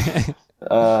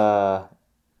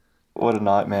 What a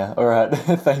nightmare. All right,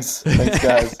 thanks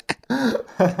guys.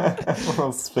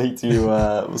 We'll speak to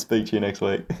you next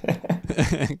week.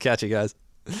 Catch you guys.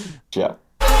 Ciao.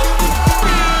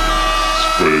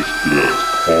 Space Cadet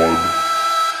Pod.